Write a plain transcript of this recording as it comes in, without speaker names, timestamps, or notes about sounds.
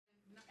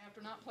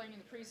after not playing in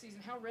the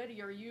preseason. How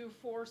ready are you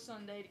for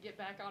Sunday to get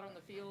back out on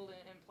the field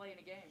and play in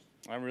a game?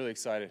 I'm really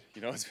excited.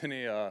 You know, it's been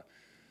a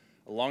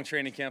long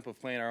training camp of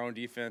playing our own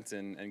defense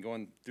and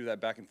going through that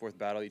back and forth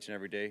battle each and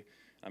every day.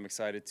 I'm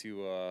excited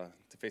to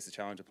face the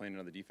challenge of playing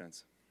another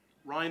defense.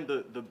 Ryan,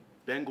 the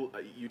Bengals,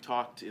 you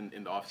talked in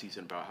the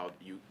offseason about how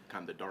you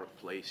kind of the dark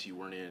place you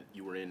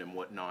were in and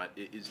whatnot.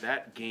 Is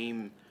that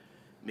game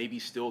maybe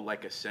still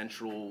like a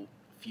central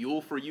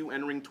fuel for you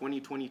entering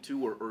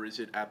 2022, or is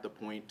it at the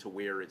point to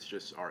where it's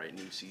just, all right,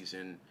 new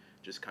season,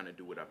 just kind of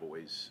do what I've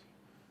always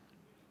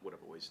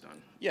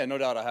done? Yeah, no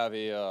doubt I have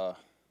a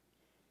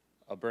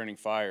burning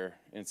fire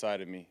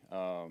inside of me.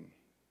 Yeah,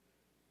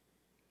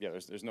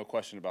 there's no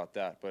question about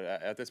that. But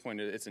at this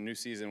point, it's a new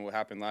season. What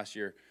happened last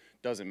year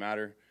doesn't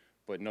matter.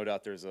 But no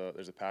doubt there's a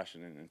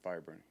passion and fire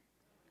burning.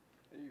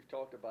 You've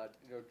talked about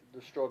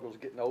the struggles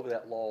getting over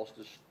that loss,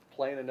 just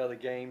playing another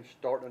game,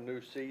 starting a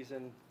new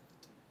season,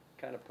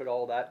 kind of put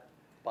all that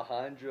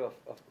behind you,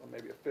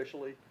 maybe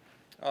officially.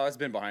 It's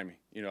been behind me.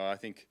 You know, I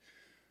think,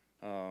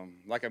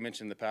 like I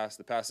mentioned in the past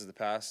is the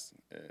past.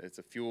 It's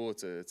a fuel.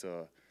 It's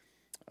a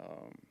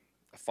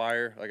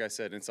fire, like I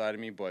said, inside of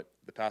me. But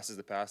the past is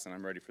the past, and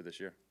I'm ready for this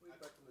year. What do you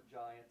expect from the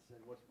Giants, and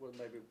what's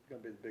maybe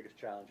going to be the biggest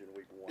challenge in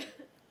Week 1?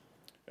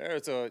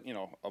 It's a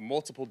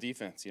multiple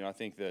defense. You know, I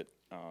think that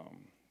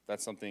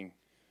that's something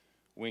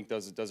Wink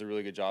does a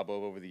really good job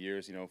of over the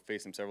years. You know,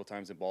 faced him several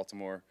times in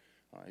Baltimore.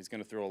 He's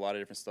going to throw a lot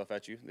of different stuff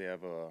at you. They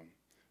have a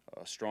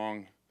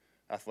strong,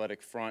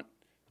 athletic front.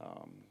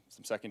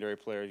 Some secondary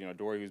players. You know,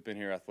 Dory, who's been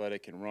here,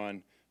 athletic, can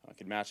run,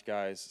 can match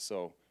guys.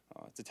 So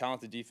it's a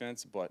talented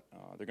defense, but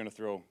they're going to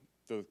throw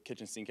the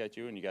kitchen sink at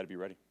you, and you got to be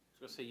ready.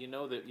 So you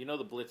know the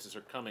blitzes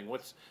are coming.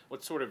 What's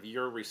sort of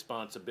your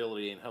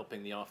responsibility in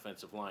helping the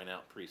offensive line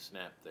out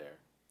pre-snap there?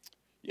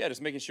 Yeah,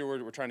 just making sure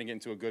we're trying to get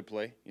into a good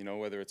play. You know,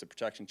 whether it's a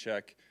protection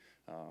check,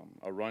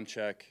 a run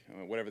check,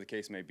 whatever the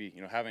case may be.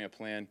 You know, having a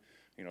plan.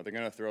 You know, they're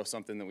going to throw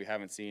something that we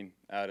haven't seen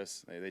at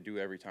us. They do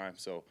every time.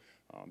 So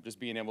just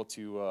being able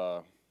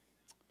to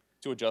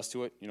adjust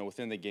to it, you know,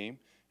 within the game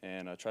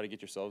and try to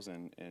get yourselves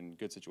in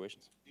good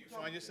situations. Do you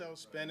find yourself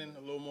spending a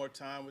little more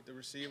time with the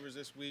receivers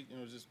this week? You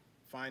know, just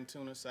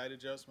fine-tuning sight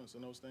adjustments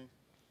and those things?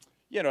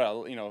 Yeah,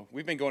 no, you know,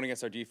 we've been going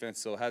against our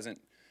defense, so it hasn't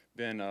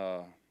been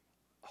a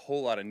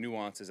whole lot of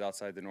nuances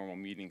outside the normal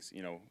meetings.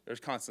 You know, there's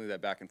constantly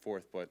that back and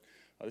forth, but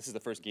this is the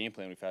first game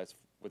plan we've had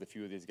with a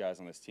few of these guys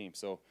on this team.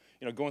 So,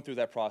 you know, going through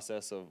that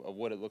process of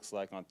what it looks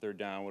like on third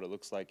down, what it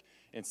looks like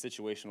in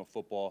situational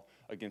football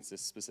against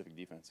this specific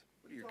defense.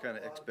 What do you kind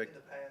of expect? In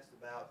the past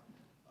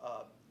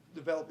about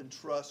developing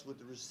trust with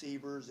the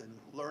receivers and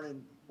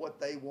learning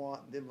what they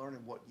want and them learning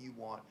what you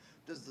want.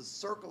 Does the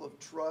circle of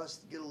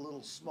trust get a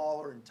little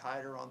smaller and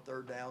tighter on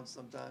third down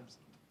sometimes?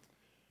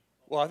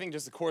 Well, I think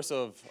just the course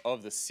of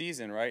the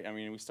season, right? I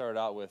mean, we started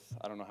out with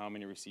I don't know how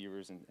many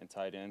receivers and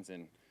tight ends,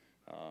 and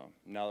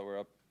now that we're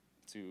up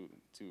to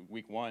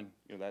Week 1,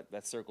 you know,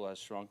 that circle has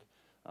shrunk.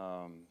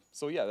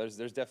 So yeah, there's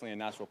definitely a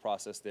natural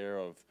process there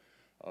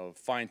of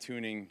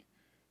fine-tuning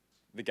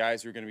the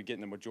guys who are going to be getting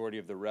the majority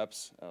of the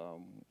reps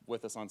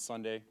with us on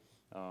Sunday.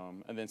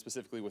 And then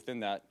specifically within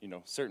that, you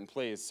know, certain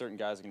plays, certain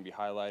guys are going to be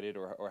highlighted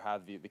or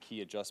have the key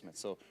adjustments.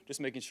 So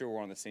just making sure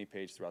we're on the same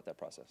page throughout that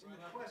process. In the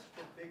quest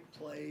for big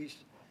plays,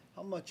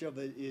 how much of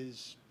it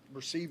is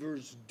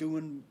receivers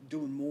doing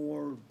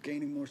more,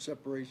 gaining more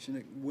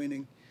separation,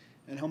 winning,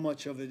 and how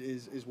much of it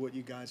is what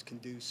you guys can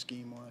do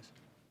scheme-wise?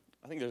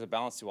 I think there's a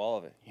balance to all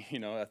of it. You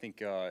know, I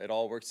think it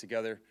all works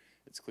together.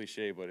 It's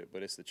cliche, but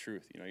it's the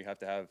truth. You know, you have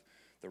to have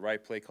the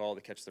right play call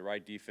to catch the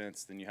right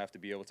defense, then you have to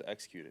be able to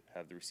execute it.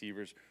 Have the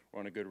receivers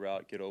run a good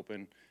route, get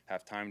open,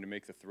 have time to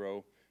make the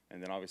throw,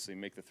 and then obviously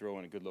make the throw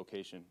in a good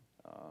location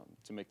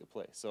to make the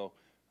play. So,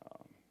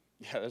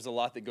 yeah, there's a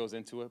lot that goes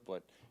into it,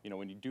 but, you know,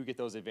 when you do get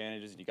those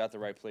advantages and you got the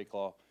right play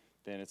call,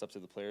 then it's up to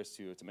the players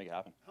to make it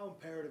happen. How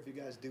imperative you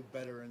guys do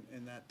better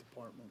in that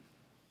department?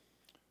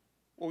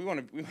 Well, we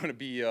want to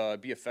be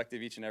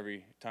effective each and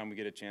every time we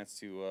get a chance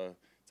to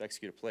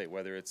execute a play,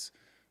 whether it's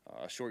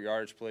a short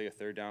yardage play, a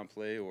third down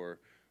play, or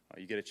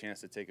you get a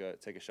chance to take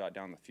a shot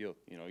down the field.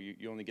 You know,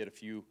 you only get a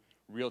few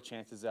real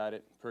chances at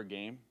it per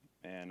game,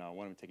 and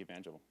want them to take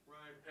advantage of them.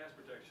 Ryan, pass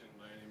protection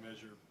by any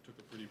measure took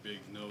a pretty big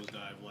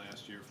nosedive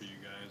last year for you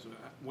guys.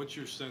 What's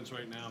your sense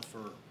right now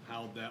for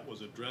how that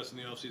was addressed in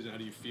the offseason? How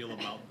do you feel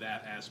about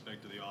that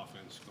aspect of the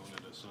offense going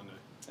into Sunday?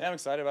 Yeah, I'm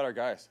excited about our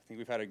guys. I think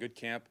we've had a good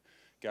camp.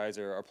 Guys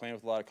are playing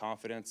with a lot of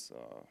confidence,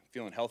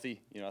 feeling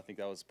healthy. You know, I think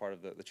that was part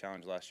of the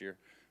challenge last year.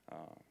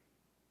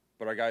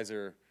 But our guys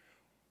are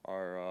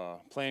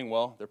playing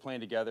well. They're playing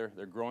together.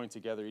 They're growing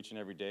together each and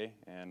every day,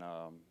 and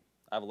I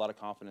have a lot of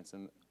confidence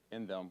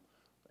in them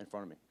in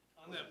front of me.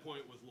 On that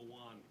point with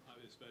Lawan,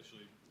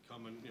 especially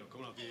coming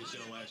off the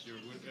ACL last year,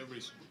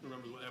 everybody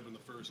remembers what happened in the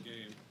first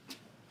game.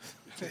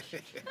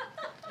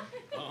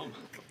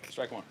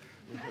 Strike one.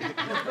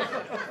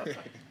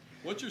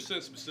 What's your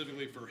sense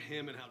specifically for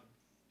him and how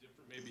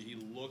different maybe he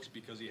looks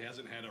because he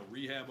hasn't had a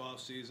rehab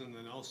offseason,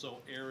 and also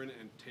Aaron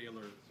and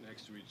Taylor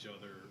next to each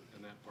other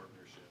in that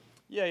partnership?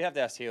 Yeah, you have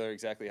to ask Taylor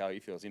exactly how he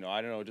feels. You know,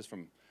 I don't know, just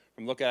from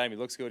from looking at him, he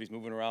looks good. He's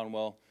moving around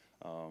well.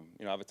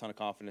 You know, I have a ton of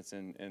confidence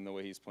in the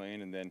way he's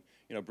playing. And then,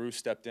 you know, Bruce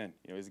stepped in.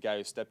 You know, he's a guy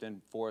who stepped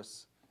in for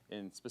us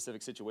in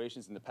specific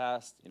situations in the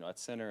past. You know, at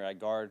center, at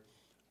guard,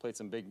 played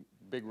some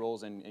big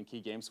roles in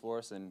key games for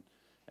us, and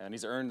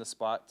he's earned the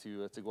spot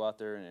to go out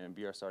there and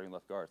be our starting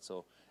left guard.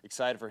 So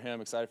excited for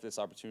him, excited for this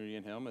opportunity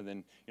in him. And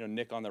then, you know,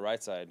 Nick on the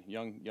right side,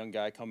 young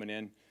guy coming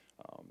in.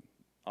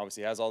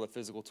 Obviously has all the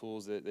physical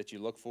tools that you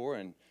look for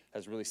and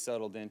has really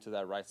settled into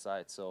that right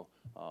side. So,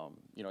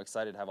 you know,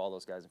 excited to have all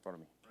those guys in front of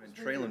me. And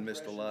Traylon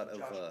missed a lot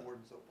of.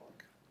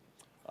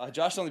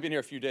 Josh's only been here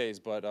a few days,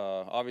 but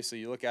obviously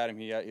you look at him,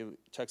 he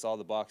checks all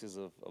the boxes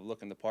of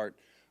looking the part.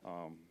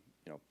 You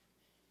know,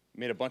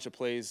 made a bunch of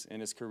plays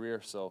in his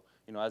career. So,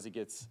 you know, as he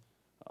gets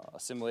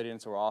assimilated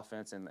into our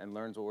offense and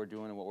learns what we're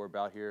doing and what we're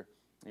about here,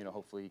 you know,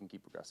 hopefully he can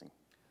keep progressing.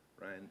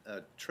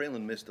 Ryan,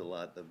 Traylon missed a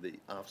lot of the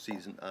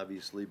offseason,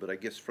 obviously, but I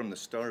guess from the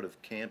start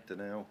of camp to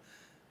now,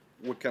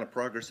 what kind of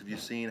progress have you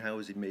seen? How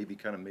has he maybe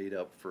kind of made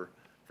up for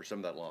some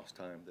of that lost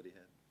time that he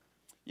had?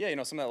 Yeah, you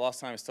know, some of that lost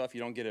time is tough. You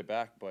don't get it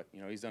back, but,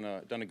 you know, he's done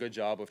a good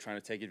job of trying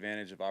to take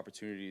advantage of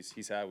opportunities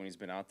he's had when he's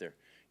been out there.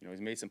 You know,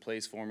 he's made some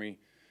plays for me,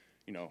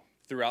 you know,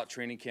 throughout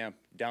training camp,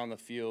 down the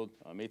field,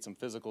 made some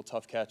physical,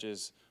 tough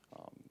catches,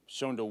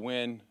 shown to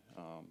win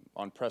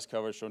on press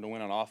coverage, shown to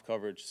win on off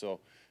coverage, so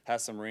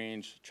has some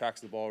range,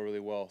 tracks the ball really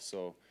well.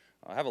 So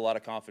I have a lot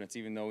of confidence,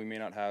 even though we may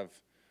not have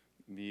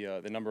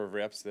the number of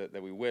reps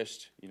that we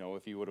wished, you know,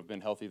 if he would have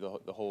been healthy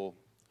the whole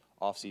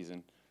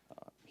offseason.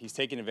 He's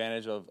taken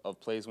advantage of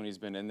plays when he's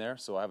been in there,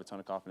 so I have a ton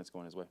of confidence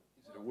going his way.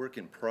 Is it a work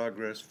in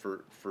progress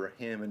for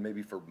him and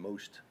maybe for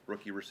most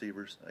rookie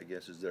receivers, I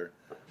guess, as their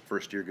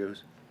first year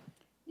goes?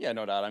 Yeah,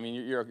 no doubt. I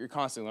mean, you're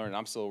constantly learning.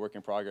 I'm still a work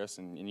in progress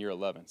in year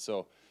 11.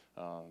 So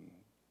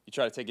you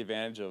try to take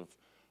advantage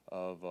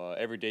of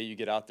every day you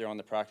get out there on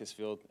the practice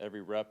field.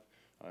 Every rep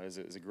is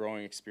a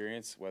growing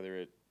experience, whether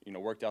it, you know,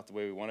 worked out the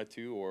way we wanted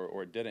to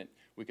or it didn't.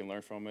 We can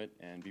learn from it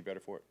and be better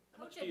for it.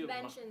 Coach had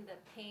mentioned the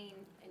pain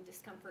and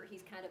discomfort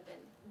he's kind of been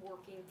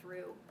working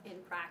through in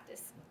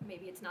practice.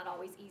 Maybe it's not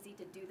always easy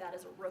to do that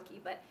as a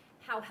rookie, but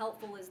how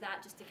helpful is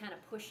that just to kind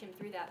of push him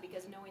through that,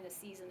 because knowing the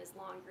season is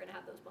long, you're going to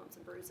have those bumps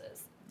and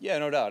bruises? Yeah,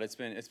 no doubt. It's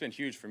been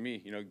huge for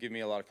me. You know, give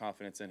me a lot of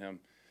confidence in him.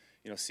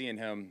 You know, seeing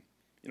him,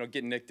 you know,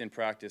 get nicked in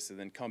practice and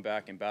then come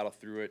back and battle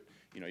through it.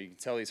 You know, you can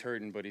tell he's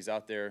hurting, but he's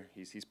out there.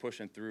 He's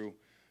pushing through.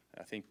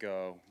 I think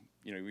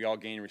you know, we all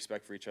gain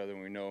respect for each other,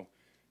 and we know,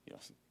 you know,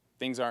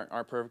 things aren't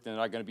perfect and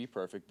they're not going to be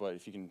perfect, but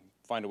if you can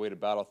find a way to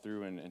battle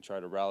through and try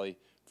to rally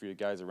for your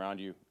guys around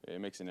you,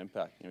 it makes an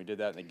impact. You know, we did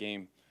that in the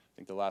game, I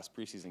think the last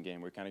preseason game,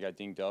 where he kind of got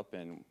dinged up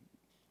and,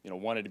 you know,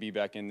 wanted to be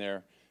back in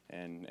there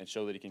and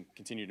show that he can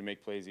continue to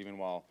make plays even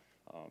while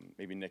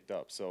maybe nicked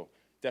up. So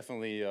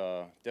definitely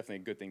a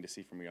good thing to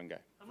see from a young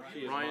guy. How much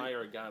do you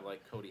admire a guy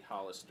like Cody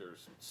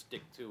Hollister's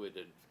stick to it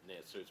and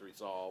his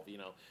resolve, you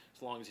know,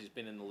 as long as he's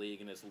been in the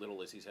league and as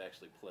little as he's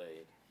actually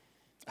played?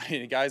 I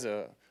mean, the guy's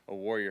a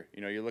warrior.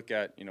 You know, you look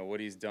at, you know, what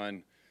he's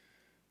done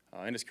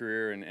in his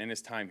career and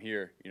his time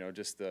here, you know,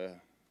 just the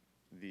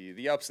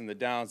ups and the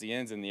downs, the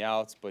ins and the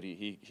outs, but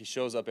he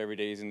shows up every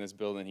day. He's in this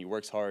building. He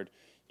works hard.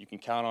 You can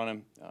count on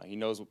him. He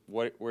knows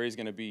where he's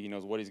going to be. He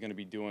knows what he's going to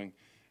be doing.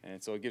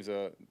 And so it gives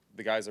the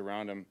guys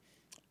around him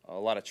a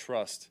lot of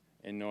trust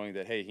in knowing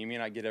that, hey, he may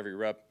not get every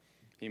rep.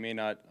 He may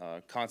not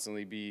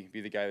constantly be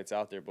the guy that's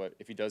out there, but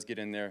if he does get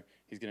in there,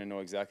 he's going to know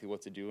exactly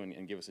what to do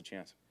and give us a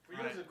chance. For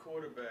you as a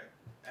quarterback,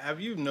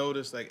 have you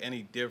noticed like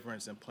any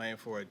difference in playing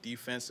for a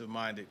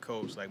defensive-minded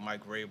coach like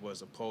Mike Vrabel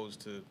as opposed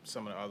to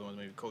some of the other ones,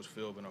 maybe Coach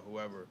Philbin or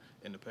whoever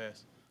in the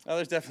past? Oh,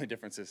 there's definitely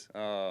differences.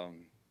 Not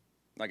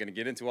going to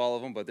get into all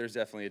of them, but there's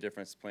definitely a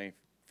difference playing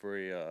for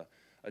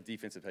a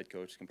defensive head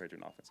coach compared to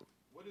an offensive.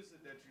 What is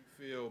it that you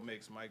feel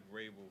makes Mike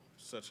Vrabel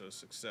such a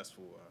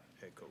successful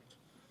head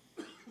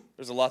coach?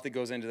 There's a lot that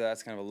goes into that.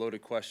 It's kind of a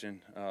loaded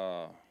question,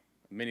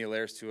 many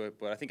layers to it.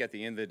 But I think at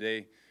the end of the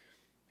day,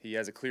 he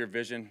has a clear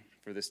vision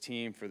for this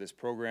team, for this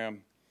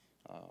program,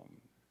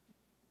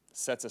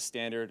 sets a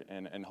standard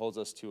and holds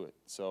us to it.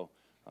 So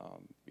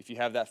if you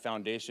have that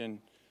foundation,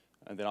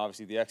 and then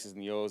obviously the X's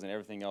and the O's and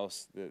everything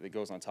else that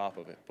goes on top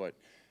of it. But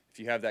if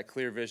you have that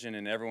clear vision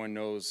and everyone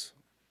knows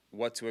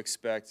what to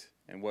expect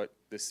and what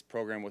this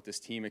program, what this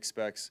team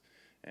expects,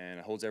 and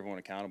it holds everyone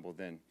accountable,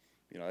 then,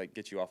 you know, that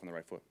gets you off on the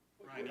right foot.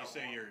 Ryan, you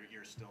say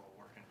you're still a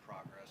work in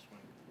progress. When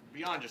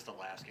beyond just the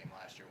last game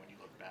last year, when you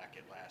look back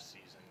at last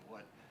season,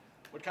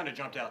 what kind of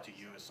jumped out to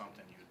you as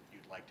something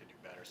you'd like to do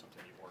better,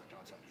 something you've worked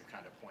on, something you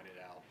kind of pointed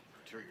out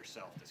to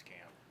yourself this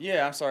camp?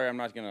 Yeah, I'm sorry, I'm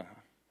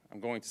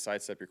going to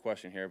sidestep your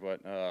question here,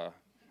 but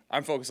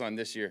I'm focused on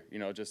this year. You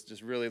know,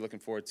 just really looking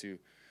forward to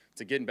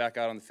getting back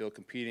out on the field,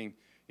 competing,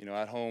 you know,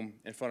 at home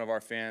in front of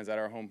our fans at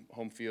our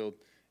home field,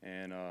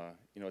 and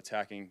you know,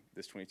 attacking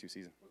this 22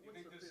 season. Do you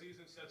think this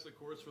season sets the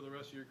course for the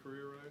rest of your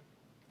career,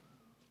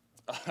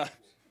 Ryan?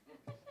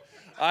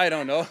 I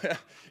don't know.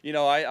 You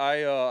know,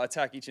 I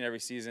attack each and every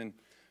season.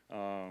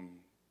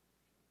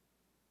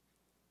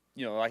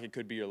 You know, like it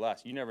could be your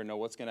last. You never know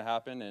what's going to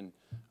happen, and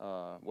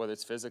whether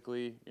it's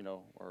physically, you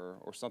know,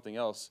 or something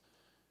else.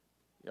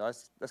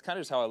 that's kind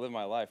of just how I live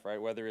my life,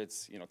 right? Whether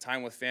it's,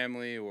 time with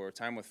family or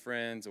time with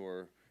friends,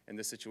 or in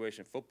this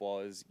situation, football,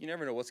 is you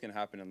never know what's going to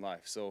happen in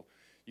life. So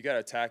you got to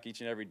attack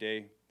each and every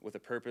day with a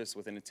purpose,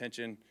 with an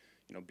intention,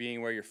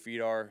 being where your feet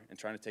are and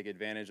trying to take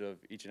advantage of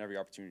each and every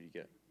opportunity you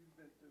get. You've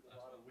been through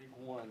a lot of week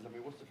ones. I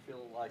mean, what's it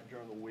feel like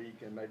during the week,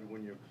 and maybe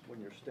when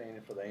you're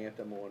standing for the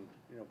anthem on,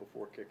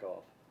 before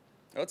kickoff?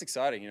 Oh, it's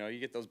exciting. You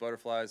get those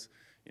butterflies,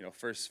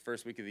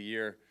 first week of the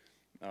year.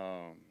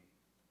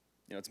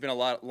 It's been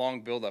a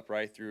long build-up,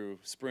 right, through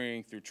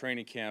spring, through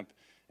training camp,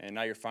 and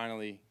now you're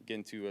finally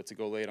getting to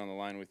go lay it on the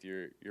line with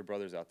your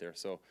brothers out there.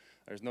 So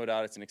there's no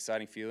doubt it's an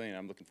exciting feeling, and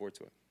I'm looking forward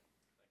to it.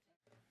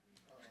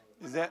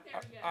 Is that,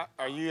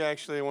 are you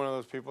actually one of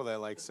those people that,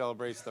 like,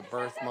 celebrates the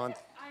birth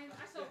month? I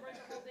celebrate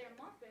the whole damn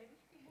month, baby.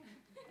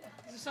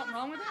 Is there something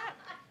wrong with that?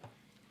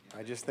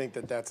 I just think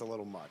that that's a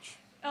little much.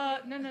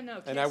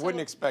 No. And I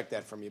wouldn't expect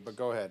that from you, but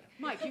go ahead.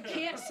 Mike, you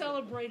can't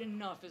celebrate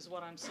enough is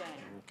what I'm saying.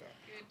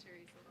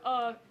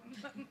 Okay.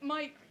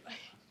 Mike,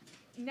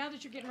 now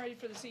that you're getting ready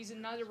for the season,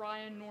 neither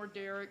Ryan nor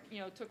Derek,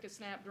 took a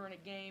snap during a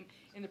game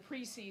in the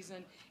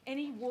preseason.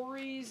 Any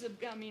worries?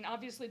 I mean,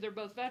 obviously they're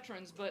both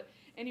veterans, but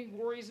any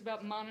worries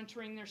about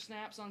monitoring their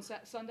snaps on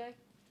Sunday?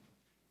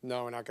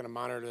 No, we're not going to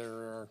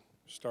monitor our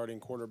starting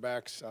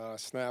quarterback's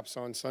snaps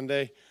on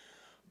Sunday.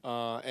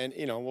 And,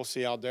 we'll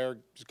see how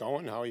Derek's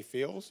going, how he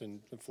feels, and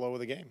the flow of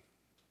the game.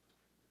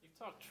 You've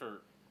talked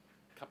for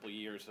a couple of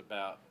years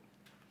about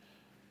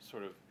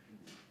sort of,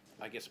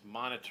 I guess,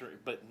 monitoring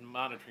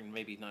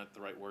maybe not the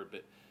right word,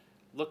 but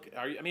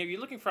are you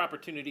looking for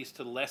opportunities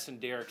to lessen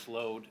Derek's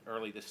load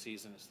early this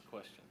season is the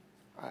question.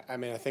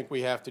 I think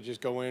we have to just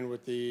go in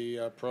with the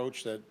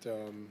approach that,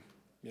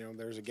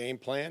 there's a game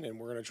plan, and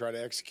we're going to try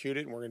to execute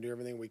it, and we're going to do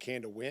everything we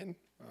can to win.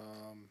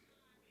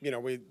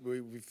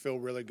 We feel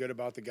really good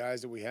about the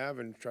guys that we have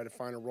and try to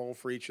find a role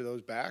for each of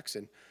those backs.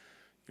 And,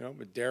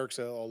 but Derek's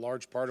a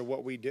large part of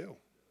what we do.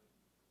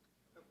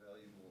 How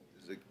valuable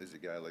is a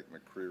guy like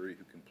McCreary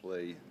who can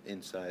play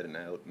inside and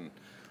out, and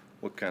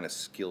what kind of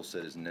skill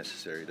set is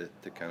necessary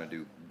to kind of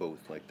do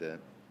both like that?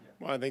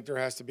 Well, I think there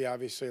has to be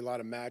obviously a lot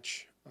of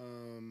match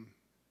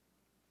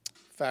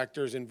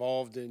factors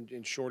involved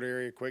in short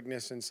area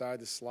quickness inside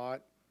the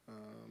slot.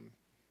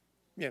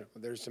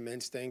 There's some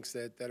instincts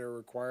that are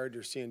required.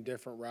 You're seeing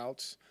different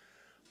routes.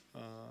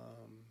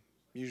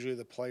 Usually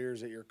the players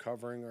that you're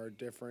covering are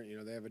different.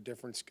 They have a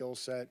different skill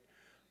set.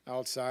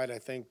 Outside, I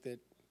think that,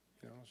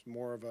 it's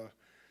more of a,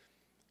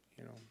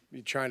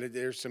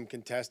 there's some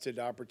contested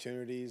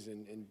opportunities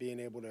and being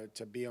able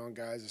to be on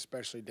guys,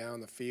 especially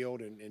down the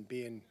field, and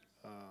being,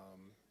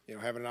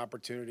 having an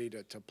opportunity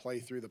to play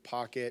through the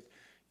pocket.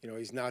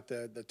 He's not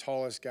the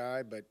tallest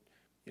guy, but,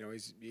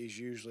 he's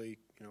usually,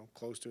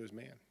 close to his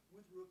man.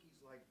 With rookies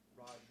like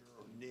Roger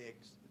or Nick,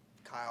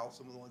 Kyle,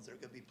 some of the ones that are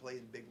going to be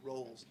playing big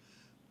roles,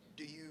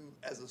 do you,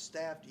 as a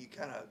staff, do you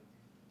kind of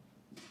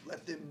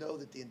let them know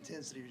that the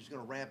intensity is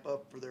going to ramp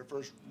up for their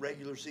first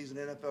regular season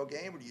NFL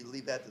game, or do you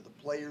leave that to the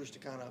players to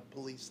kind of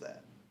police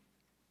that?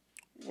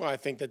 Well, I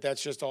think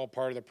that's just all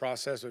part of the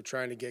process of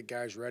trying to get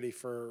guys ready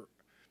for,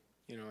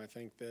 I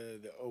think the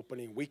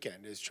opening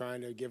weekend is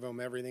trying to give them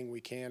everything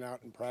we can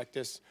out in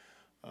practice,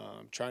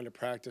 trying to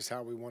practice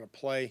how we want to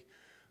play,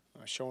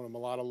 showing them a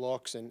lot of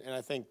looks. And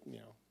I think,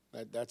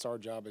 that's our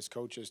job as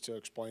coaches to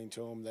explain to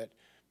them that,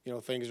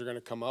 things are going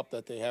to come up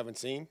that they haven't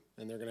seen,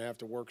 and they're going to have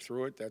to work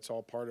through it. That's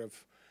all part of,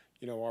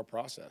 our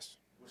process.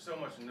 With so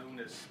much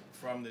newness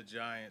from the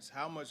Giants,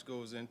 how much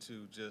goes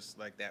into just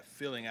like that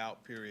filling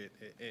out period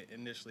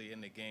initially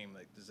in the game?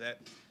 Like, is that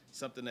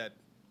something that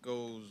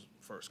goes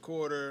first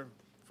quarter,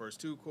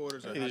 first two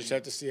quarters? Or you just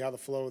have to see how the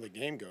flow of the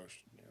game goes.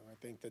 I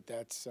think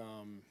that's,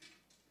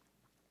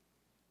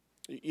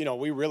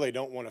 we really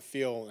don't want to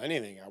feel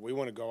anything out. We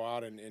want to go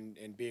out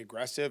and be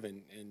aggressive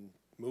and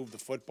move the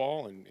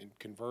football and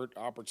convert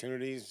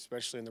opportunities,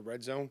 especially in the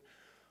red zone.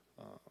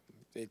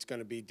 It's going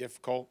to be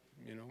difficult,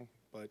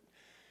 but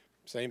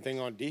same thing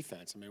on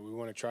defense. We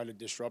want to try to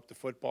disrupt the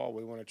football.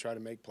 We want to try to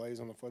make plays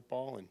on the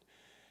football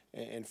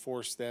and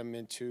force them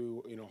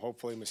into,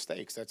 hopefully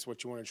mistakes. That's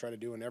what you want to try to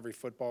do in every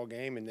football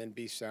game, and then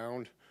be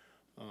sound,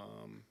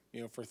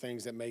 for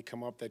things that may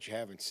come up that you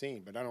haven't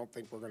seen. But I don't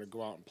think we're going to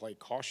go out and play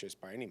cautious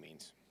by any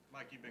means.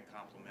 Mike, you've been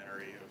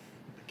complimentary of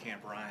the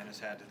camp Ryan has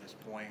had to this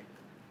point.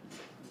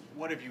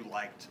 What have you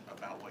liked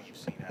about what you've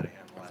seen out of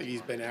him? I think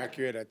he's been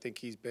accurate. I think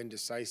he's been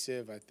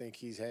decisive. I think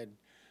he's had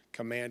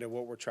command of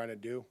what we're trying to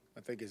do.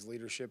 I think his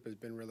leadership has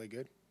been really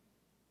good.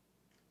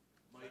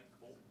 Mike,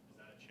 is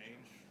that a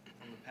change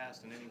from the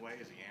past in any way?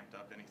 Has he amped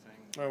up anything?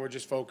 Well, we're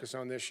just focused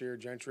on this year,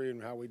 Gentry,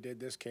 and how we did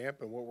this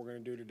camp and what we're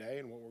going to do today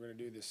and what we're going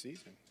to do this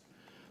season.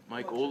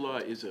 Mike, Ola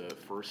is a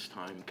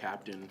first-time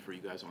captain for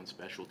you guys on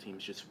special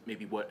teams. Just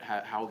maybe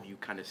how have you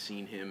kind of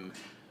seen him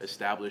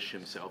establish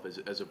himself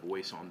as a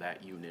voice on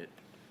that unit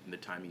in the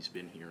time he's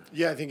been here?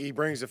 Yeah, I think he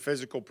brings a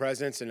physical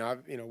presence, and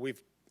Ola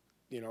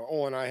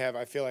and I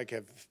I feel like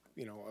have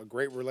a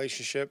great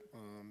relationship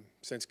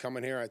since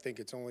coming here. I think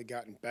it's only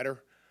gotten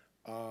better.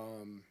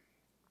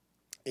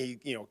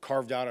 He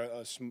carved out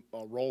a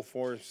role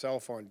for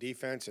himself on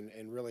defense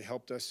and really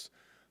helped us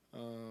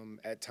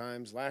at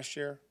times last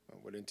year. I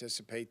would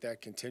anticipate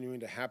that continuing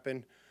to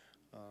happen,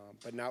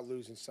 but not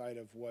losing sight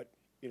of what,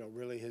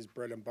 really his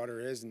bread and butter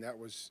is, and that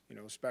was,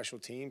 special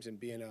teams and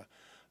being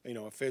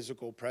a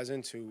physical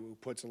presence who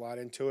puts a lot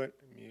into it.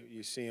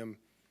 You see him,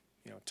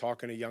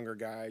 talking to younger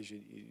guys.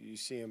 You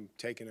see him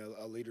taking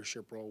a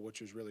leadership role,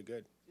 which is really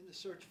good. In the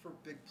search for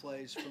big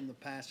plays from the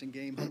passing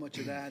game, how much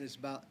of that is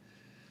about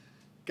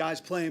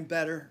guys playing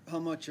better? How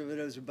much of it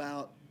is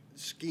about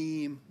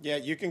scheme? Yeah,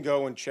 you can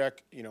go and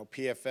check,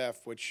 PFF,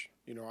 which,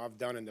 I've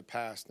done in the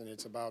past, and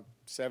it's about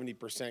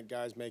 70%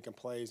 guys making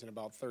plays and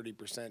about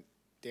 30%,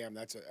 damn,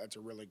 that's a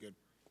really good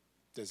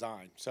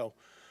design. So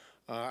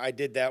I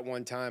did that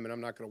one time, and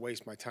I'm not going to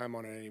waste my time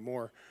on it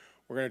anymore.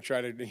 We're going to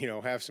try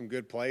to, have some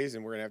good plays,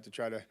 and we're going to have to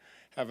try to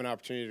have an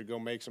opportunity to go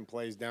make some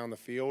plays down the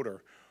field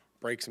or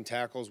break some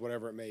tackles,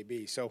 whatever it may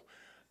be. So,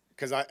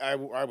 because I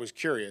was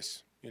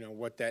curious,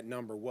 what that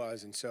number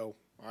was, and so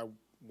I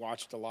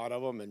watched a lot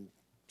of them and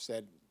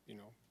said,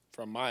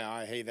 from my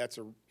eye, hey, that's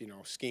a,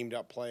 schemed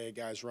up play, a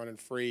guy's running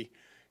free.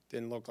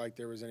 Didn't look like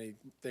there was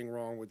anything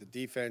wrong with the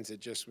defense. It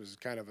just was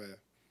kind of a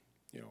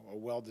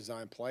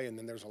well-designed play, and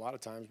then there's a lot of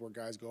times where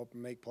guys go up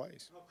and make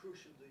plays. How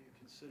crucial do you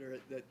consider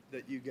it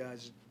that you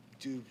guys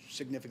do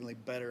significantly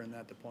better in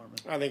that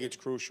department? I think it's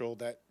crucial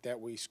that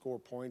we score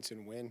points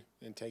and win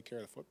and take care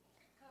of the football.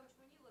 Coach,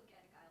 when you look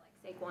at a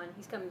guy like Saquon,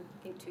 he's come,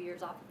 I think, 2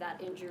 years off of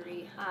that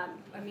injury. How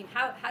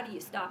do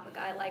you stop a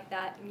guy like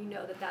that? And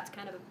that's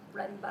kind of a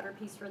bread and butter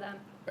piece for them.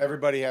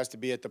 Everybody has to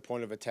be at the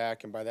point of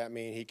attack, and by that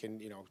mean he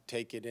can,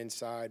 take it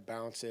inside,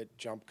 bounce it,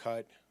 jump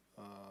cut.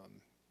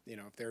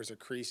 If there's a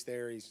crease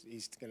there,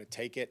 he's going to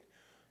take it.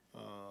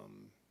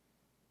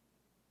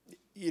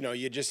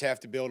 You just have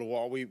to build a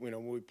wall.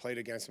 When we played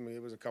against him,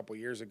 it was a couple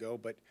years ago,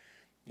 but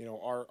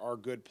our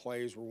good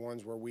plays were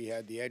ones where we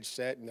had the edge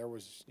set and there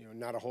was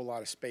not a whole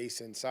lot of space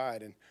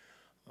inside, and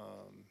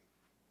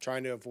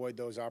trying to avoid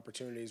those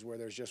opportunities where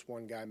there's just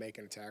one guy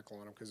making a tackle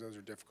on him, because those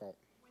are difficult.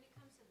 When it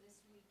comes to this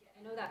week,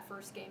 I know that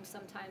first game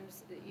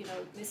sometimes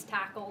missed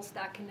tackles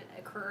that can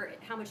occur.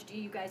 How much do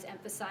you guys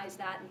emphasize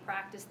that in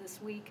practice this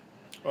week?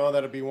 Well,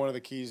 that'll be one of the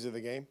keys of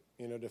the game,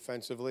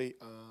 defensively.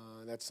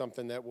 That's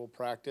something that we'll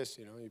practice.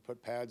 You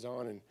put pads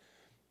on and,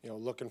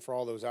 looking for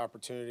all those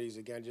opportunities.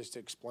 Again, just to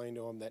explain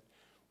to them that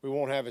we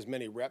won't have as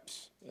many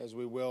reps as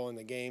we will in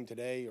the game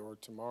today or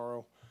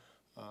tomorrow.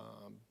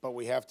 But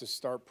we have to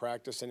start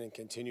practicing and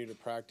continue to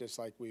practice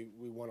like we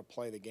want to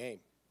play the game.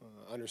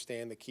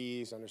 Understand the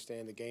keys,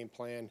 understand the game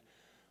plan,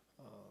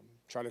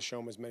 try to show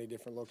them as many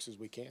different looks as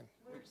we can.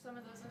 What are some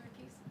of those other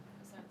keys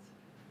besides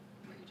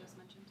what you just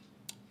mentioned?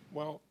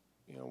 Well,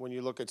 when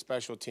you look at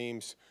special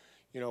teams,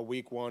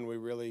 week one we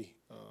really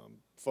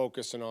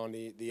focusing on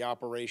the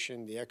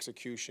operation, the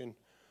execution.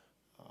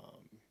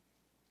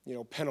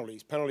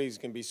 Penalties. Penalties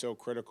can be so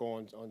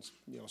critical on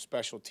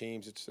special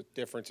teams. It's the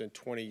difference in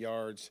 20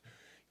 yards,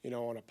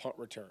 on a punt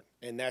return,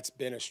 and that's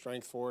been a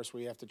strength for us.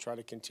 We have to try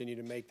to continue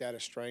to make that a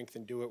strength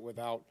and do it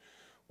without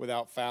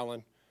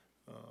fouling.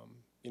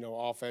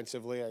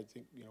 Offensively, I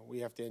think we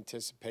have to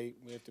anticipate.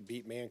 We have to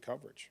beat man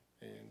coverage,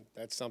 and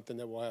that's something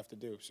that we'll have to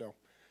do. So.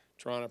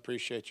 Tron, I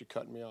appreciate you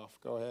cutting me off.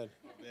 Go ahead.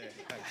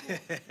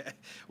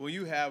 When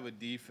you have a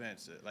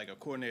defense, like a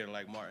coordinator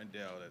like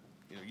Martindale, that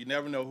you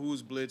never know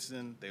who's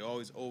blitzing, they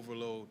always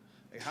overload.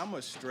 Like, how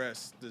much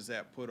stress does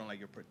that put on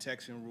your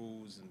protection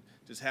rules and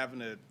just having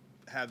to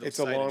have those? It's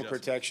a long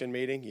protection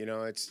meeting.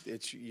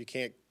 It's you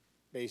can't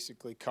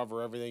basically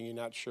cover everything. You're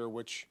not sure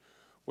which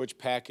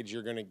package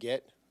you're going to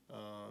get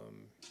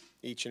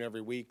each and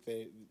every week.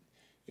 They,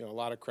 a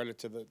lot of credit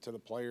to the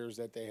players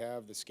that they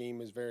have. The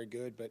scheme is very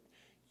good, but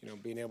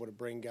being able to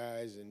bring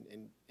guys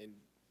and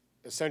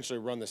essentially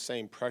run the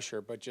same pressure,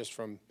 but just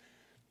from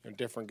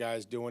different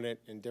guys doing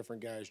it and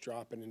different guys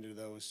dropping into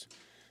those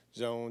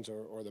zones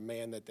or the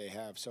man that they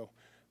have. So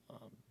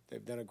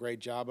they've done a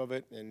great job of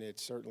it, and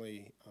it's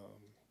certainly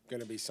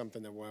going to be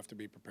something that we'll have to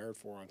be prepared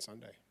for on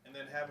Sunday. And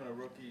then having a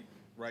rookie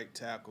right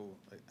tackle,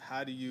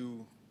 how do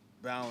you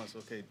balance,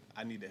 okay,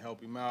 I need to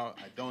help him out,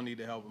 I don't need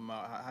to help him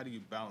out? How do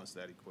you balance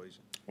that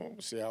equation? Well,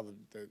 we'll see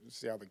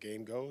how the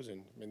game goes,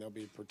 and there'll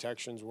be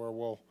protections where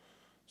we'll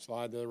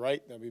slide to the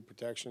right. There'll be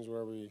protections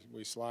where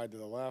we slide to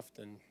the left,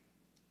 and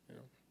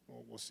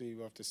we'll see.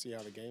 We'll have to see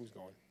how the game's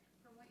going.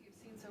 From what you've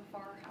seen so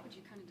far, how would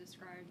you kind of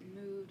describe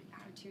mood,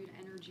 attitude,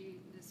 energy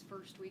this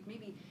first week?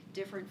 Maybe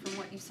different from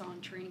what you saw in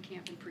training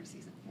camp and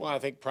preseason. Well, I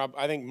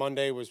think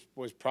Monday was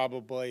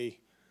probably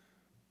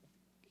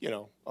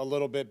a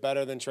little bit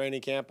better than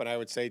training camp, and I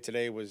would say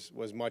today was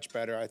much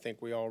better. I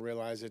think we all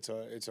realize it's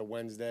a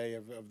Wednesday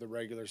of the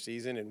regular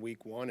season in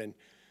week one, and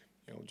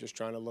just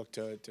trying to look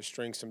to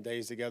string some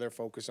days together,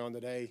 focus on the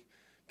day,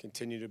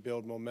 continue to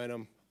build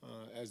momentum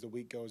as the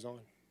week goes on.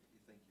 You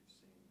think you've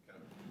seen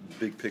kind of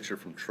big picture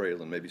from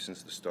Traylon, maybe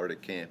since the start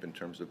of camp, in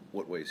terms of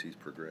what ways he's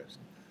progressed?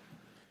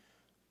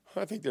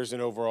 I think there's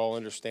an overall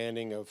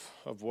understanding of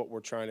what we're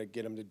trying to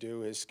get him to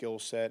do, his skill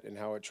set, and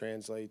how it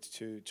translates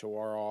to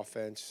our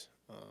offense.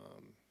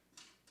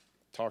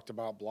 Talked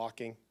about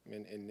blocking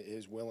and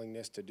his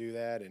willingness to do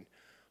that, and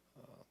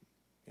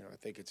I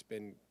think it's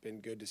been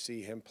good to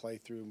see him play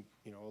through,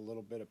 a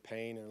little bit of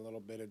pain and a little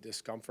bit of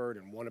discomfort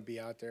and want to be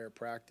out there at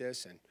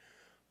practice, and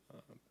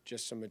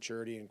just some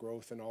maturity and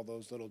growth and all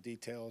those little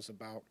details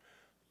about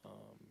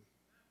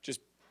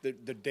just the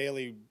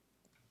daily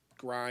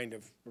grind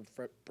of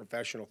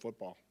professional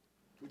football.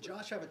 Would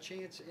Josh have a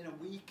chance in a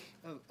week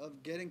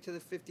of getting to the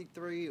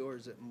 53, or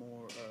is it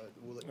more,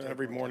 will it take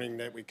Every more morning time?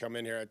 that we come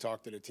in here, I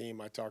talk to the team.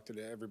 I talk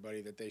to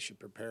everybody that they should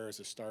prepare as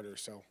a starter.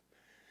 So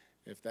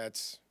if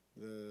that's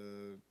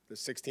the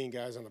 16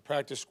 guys on the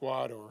practice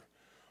squad or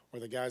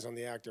the guys on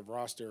the active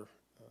roster,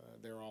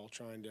 they're all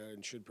trying to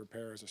and should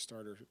prepare as a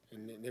starter.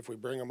 And if we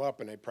bring them up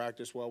and they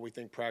practice well, we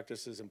think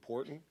practice is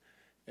important.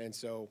 And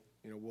so,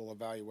 we'll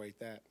evaluate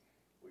that.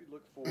 What do you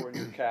look for in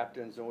your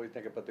captains, and what do you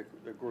think about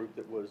the group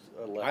that was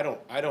elected?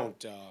 I don't,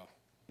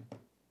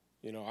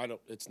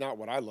 it's not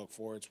what I look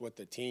for. It's what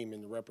the team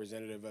and the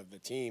representative of the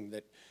team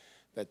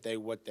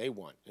what they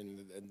want.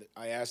 And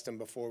I asked them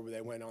before they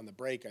went on the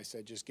break, I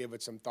said, just give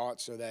it some thought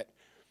so that,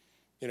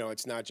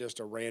 it's not just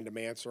a random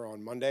answer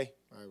on Monday.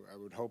 I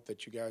would hope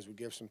that you guys would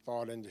give some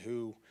thought into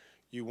who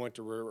you want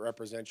to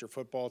represent your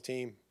football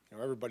team.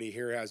 Everybody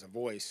here has a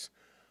voice.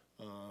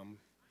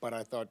 But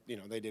I thought,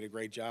 they did a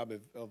great job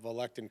of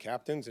electing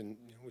captains, and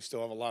we still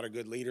have a lot of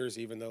good leaders,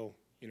 even though,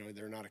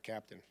 they're not a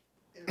captain.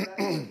 And back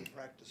to the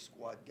practice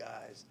squad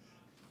guys,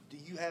 do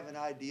you have an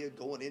idea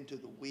going into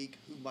the week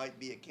who might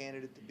be a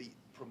candidate to be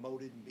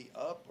promoted and be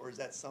up, or is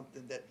that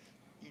something that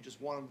you just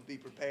want them to be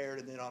prepared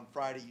and then on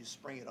Friday you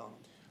spring it on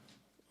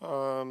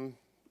them?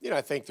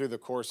 I think through the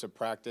course of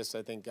practice,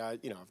 I think,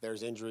 if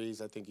there's injuries,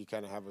 I think you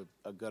kind of have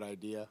a good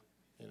idea.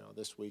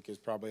 This week is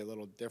probably a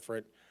little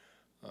different.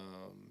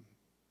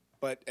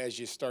 But as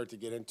you start to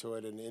get into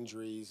it and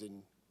injuries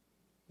and,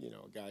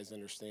 guys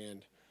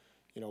understand,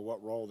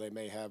 what role they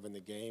may have in the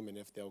game and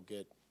if they'll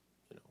get,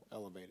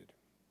 elevated.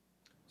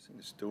 I've seen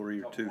a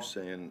story or two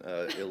saying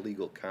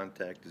illegal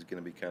contact is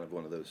going to be kind of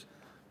one of those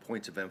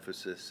points of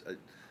emphasis.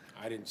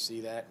 I didn't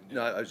see that.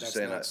 No, I was just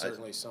saying. That's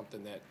certainly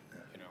something that,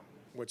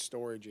 what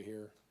story did you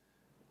hear?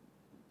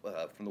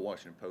 From the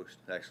Washington Post,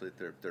 actually,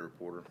 their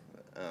reporter.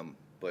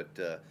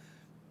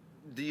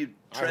 Do you?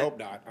 I hope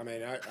not.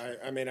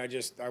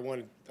 I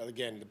wanted,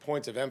 again, the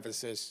points of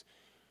emphasis,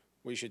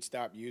 we should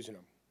stop using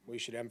them. We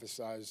should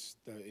emphasize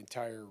the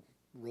entire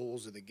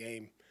rules of the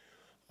game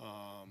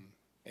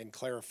and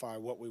clarify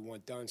what we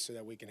want done so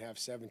that we can have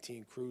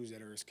 17 crews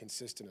that are as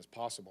consistent as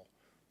possible.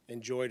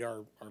 Enjoyed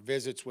our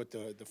visits with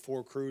the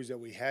 4 crews that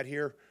we had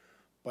here,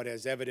 but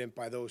as evident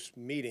by those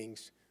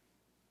meetings,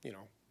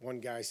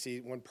 one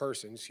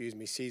person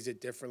sees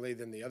it differently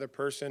than the other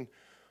person.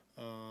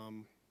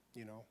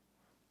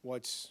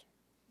 What's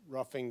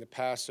roughing the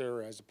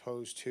passer as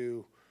opposed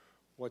to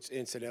what's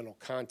incidental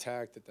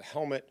contact at the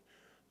helmet,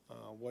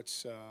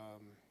 what's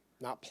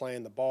not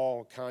playing the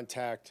ball,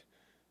 contact,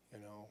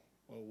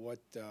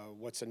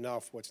 what's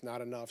enough, what's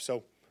not enough.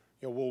 So,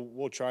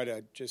 we'll try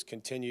to just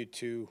continue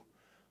to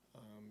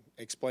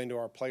explain to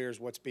our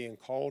players what's being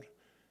called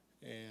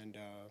and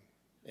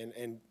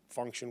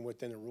function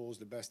within the rules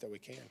the best that we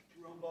can.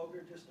 Jerome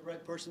Boger, just the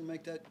right person to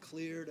make that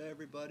clear to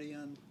everybody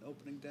on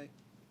opening day?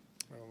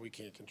 Well, we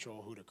can't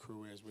control who the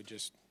crew is.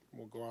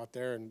 We'll go out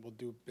there and we'll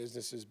do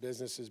business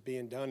as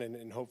being done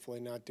and hopefully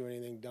not do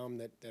anything dumb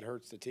that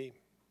hurts the team.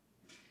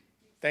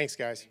 Thanks,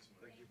 guys.